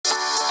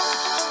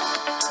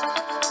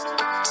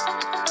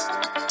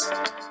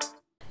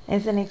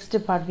As the next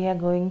part, we are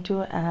going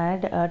to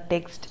add a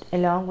text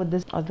along with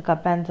this of the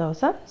cup and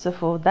saucer. So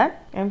for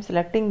that, I am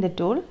selecting the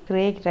tool,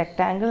 create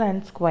rectangle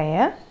and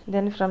square.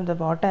 Then from the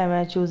bottom,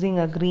 I am choosing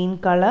a green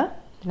color.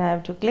 Then I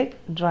have to click,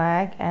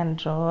 drag and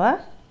draw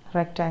a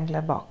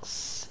rectangular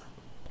box.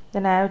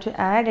 Then I have to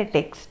add a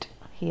text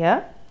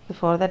here.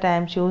 Before that, I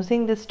am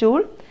choosing this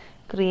tool,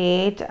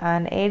 create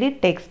and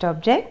edit text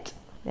object.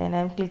 Then I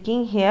am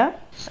clicking here.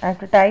 I have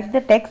to type the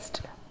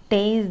text,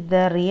 taste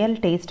the real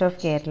taste of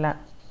Kerala.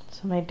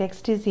 So my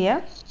text is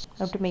here. I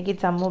have to make it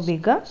some more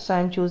bigger. So I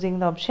am choosing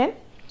the option,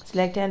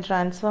 select and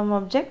transform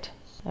object.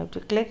 I have to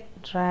click,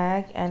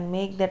 drag and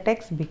make the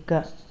text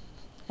bigger.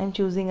 I am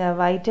choosing a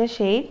whiter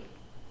shade.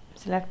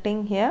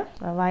 Selecting here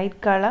a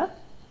white color.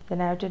 Then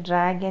I have to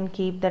drag and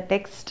keep the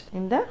text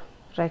in the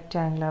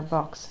rectangular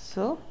box.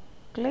 So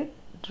click,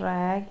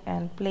 drag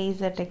and place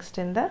the text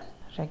in the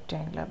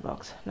rectangular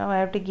box. Now I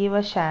have to give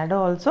a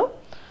shadow also.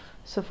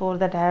 So for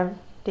that I am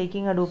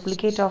taking a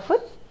duplicate of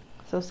it.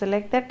 So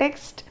select the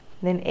text,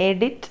 then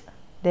edit,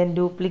 then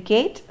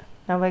duplicate.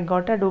 Now I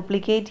got a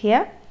duplicate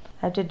here.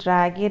 I have to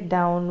drag it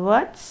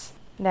downwards.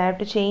 And I have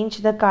to change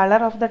the color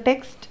of the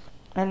text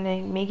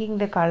and making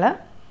the color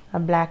a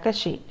blacker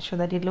shade so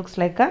that it looks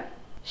like a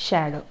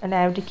shadow. And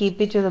I have to keep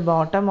it to the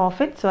bottom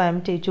of it. So I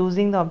am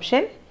choosing the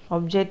option,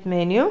 object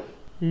menu,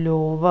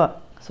 lower.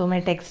 So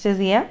my text is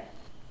here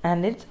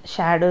and its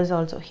shadow is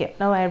also here.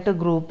 Now I have to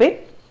group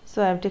it.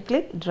 So I have to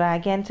click,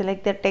 drag and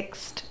select the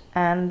text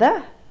and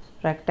the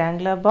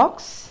rectangular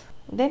box.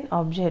 Then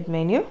object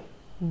menu,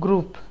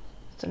 group.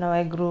 So now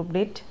I grouped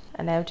it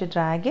and I have to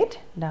drag it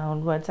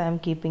downwards. I am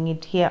keeping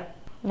it here.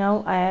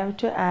 Now I have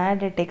to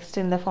add a text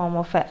in the form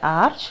of an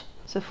arch.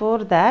 So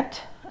for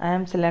that I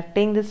am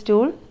selecting this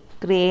tool,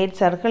 create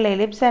circle,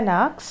 ellipse and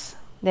arcs.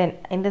 Then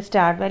in the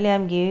start value I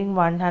am giving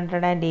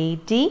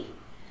 180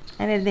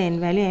 and at the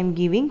end value I am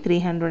giving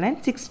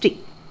 360.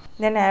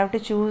 Then I have to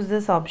choose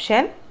this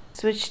option,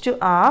 switch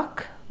to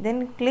arc,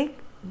 then click,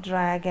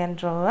 drag and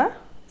draw a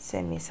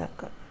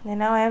semicircle. Then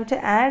now I have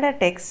to add a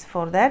text.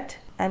 For that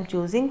I am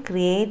choosing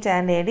create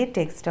and edit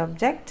text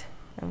object.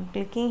 I am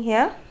clicking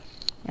here.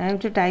 I have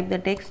to type the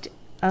text,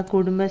 a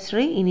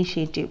Kudumbashree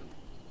initiative.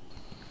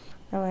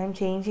 Now I am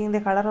changing the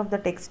color of the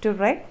text to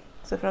red.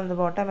 So from the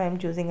bottom I am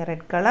choosing a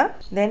red color.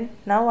 Then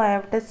now I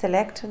have to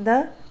select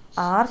the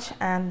arch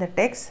and the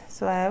text.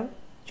 So I am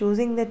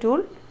choosing the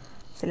tool,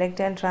 select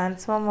and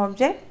transform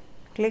object,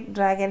 click,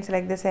 drag and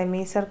select the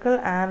semicircle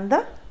and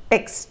the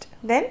text.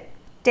 Then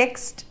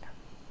text,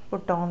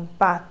 put on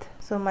path.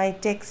 So my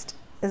text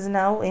is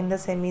now in the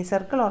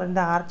semicircle or in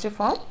the arch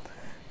form.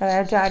 Now I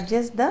have to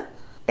adjust the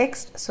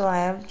text. So I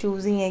am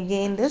choosing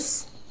again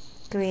this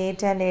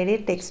create and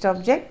edit text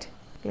object.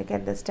 Click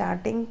at the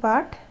starting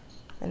part.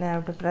 Then I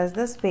have to press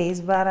the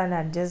space bar and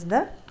adjust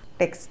the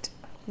text.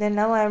 Then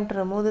now I have to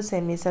remove the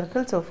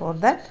semicircle. So for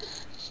that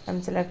I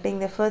am selecting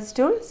the first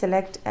tool,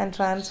 select and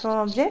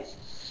transform object.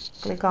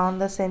 Click on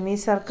the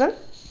semicircle.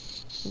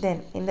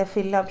 Then in the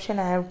fill option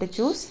I have to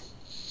choose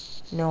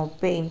no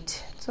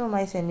paint. So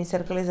my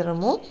semicircle is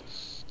removed.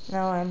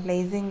 Now I am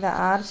placing the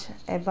arch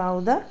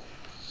above the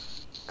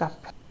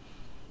cup.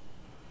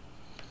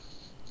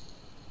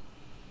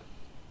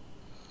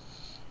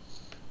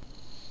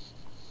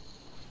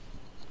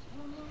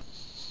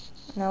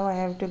 Now I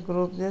have to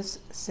group this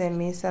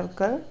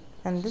semicircle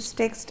and this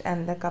text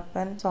and the cup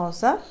and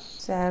saucer.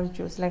 So I am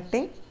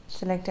selecting,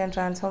 select and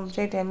transform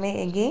object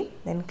MA again,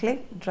 then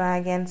click,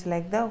 drag and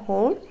select the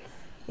whole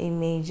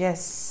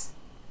images.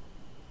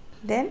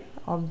 Then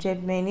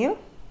object menu,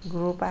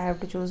 group I have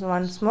to choose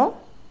once more.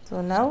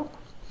 So now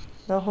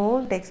the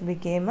whole text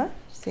became a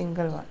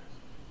single one.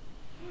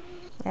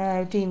 I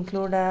have to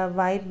include a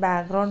white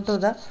background to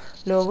the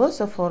logo.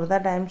 So for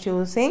that I am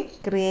choosing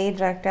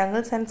create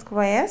rectangles and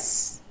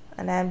squares.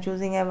 And I am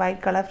choosing a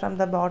white color from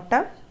the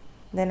bottom.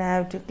 Then I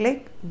have to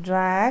click,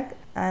 drag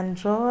and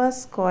draw a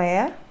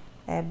square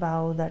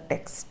above the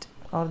text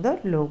or the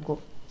logo.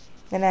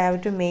 Then I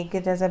have to make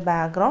it as a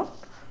background.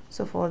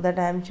 So for that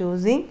I am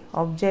choosing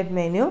object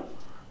menu,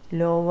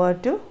 lower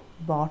to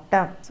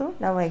bottom. So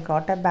now I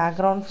got a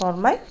background for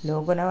my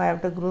logo. Now I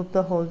have to group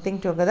the whole thing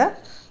together.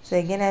 So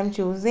again I am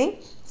choosing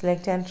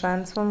select and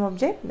transform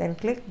object, then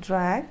click,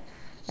 drag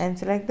and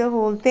select the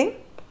whole thing.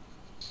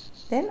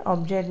 Then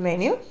object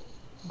menu,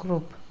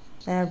 group.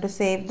 I have to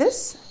save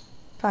this,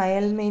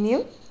 file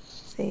menu,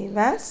 save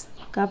as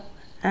cup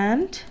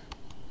and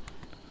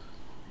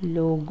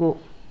logo,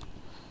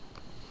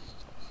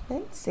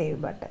 then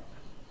save button.